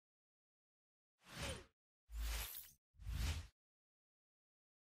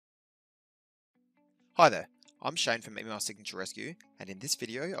Hi there, I'm Shane from Email Signature Rescue, and in this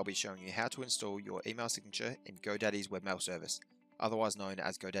video I'll be showing you how to install your email signature in GoDaddy's webmail service, otherwise known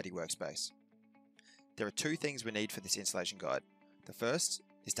as GoDaddy Workspace. There are two things we need for this installation guide. The first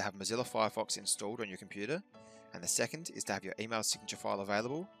is to have Mozilla Firefox installed on your computer, and the second is to have your email signature file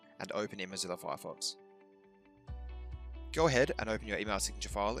available and open in Mozilla Firefox. Go ahead and open your email signature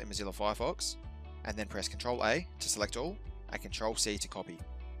file in Mozilla Firefox, and then press Ctrl-A to select all and Ctrl-C to copy.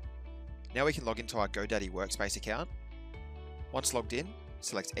 Now we can log into our GoDaddy Workspace account. Once logged in,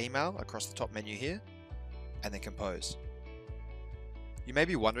 select Email across the top menu here, and then Compose. You may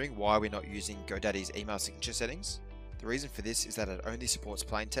be wondering why we're not using GoDaddy's email signature settings. The reason for this is that it only supports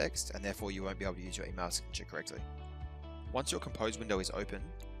plain text, and therefore you won't be able to use your email signature correctly. Once your Compose window is open,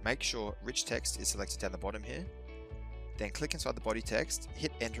 make sure Rich Text is selected down the bottom here. Then click inside the body text,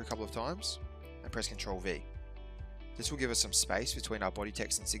 hit Enter a couple of times, and press Ctrl-V. This will give us some space between our body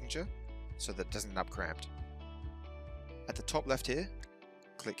text and signature, so that it doesn't end up cramped. At the top left here,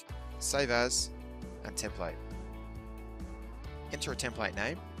 click Save As and Template. Enter a template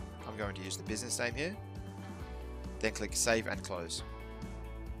name. I'm going to use the business name here. Then click Save and Close.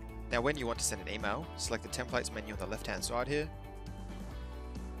 Now when you want to send an email, select the Templates menu on the left hand side here.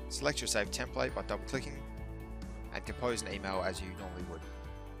 Select your saved template by double clicking and compose an email as you normally would.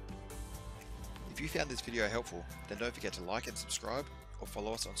 If you found this video helpful, then don't forget to like and subscribe or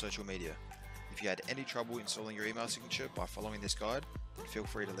follow us on social media. If you had any trouble installing your email signature by following this guide, then feel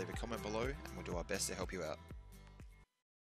free to leave a comment below and we'll do our best to help you out.